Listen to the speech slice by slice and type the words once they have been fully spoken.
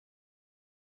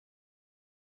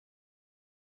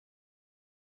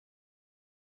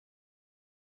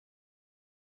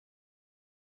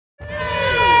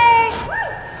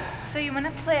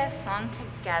want to play a song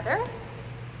together?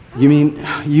 You mean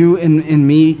you and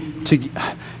me to?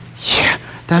 Yeah,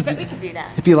 I bet we could do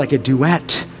that. It'd be like a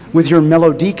duet with your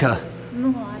melodica.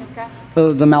 Melodica.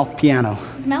 The mouth piano.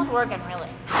 It's mouth organ, really.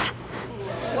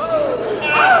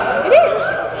 It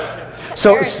is.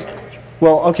 So,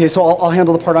 well, okay. So I'll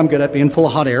handle the part I'm good at, being full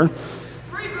of hot air. Boy,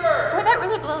 that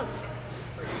really blows.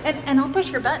 And I'll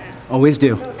push your buttons. Always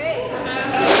do.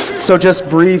 So just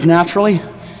breathe naturally.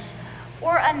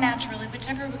 Or unnaturally,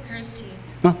 whichever occurs to you.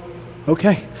 Huh?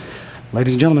 Okay.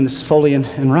 Ladies and gentlemen, this is Foley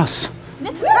and Russ.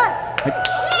 This is Russ.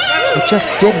 I just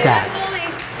did that.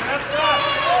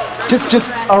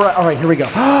 Just, all right, here we go.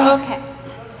 Okay.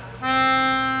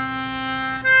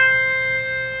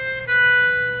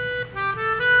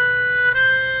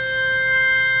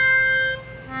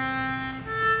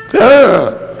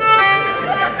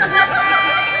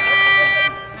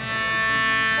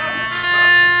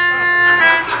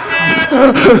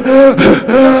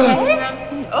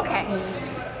 Okay.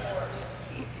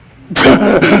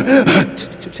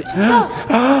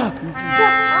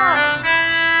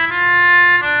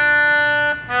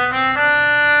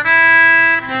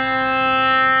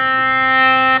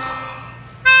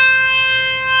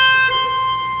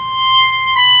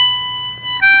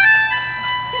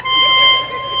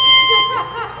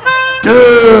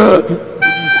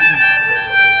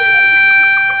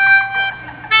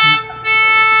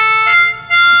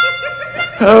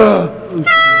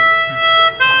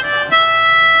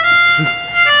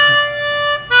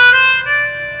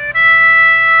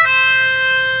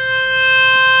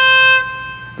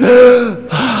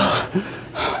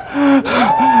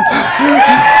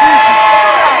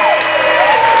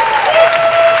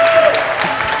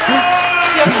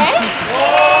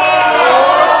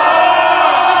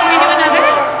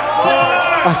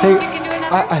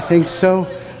 I think so.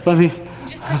 Let me.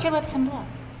 Just press your lips and blow.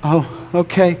 Oh,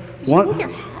 okay. Did you lose your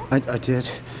hat? I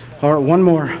did. All right, one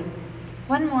more.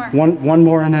 One more. One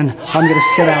more, and then I'm gonna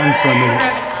sit down for a minute.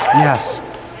 Yes.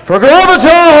 For gravitas!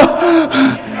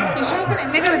 You sure you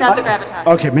couldn't? Maybe without the gravitas.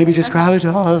 Okay, maybe just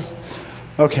gravitas.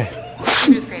 Okay.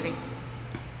 I'm just gravy.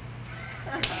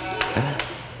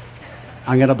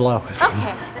 I'm gonna blow.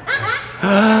 Okay.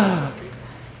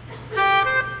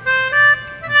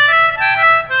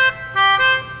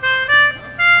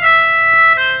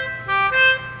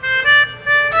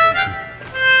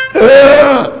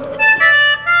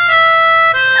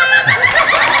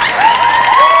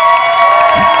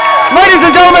 Ladies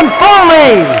and gentlemen,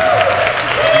 Foley!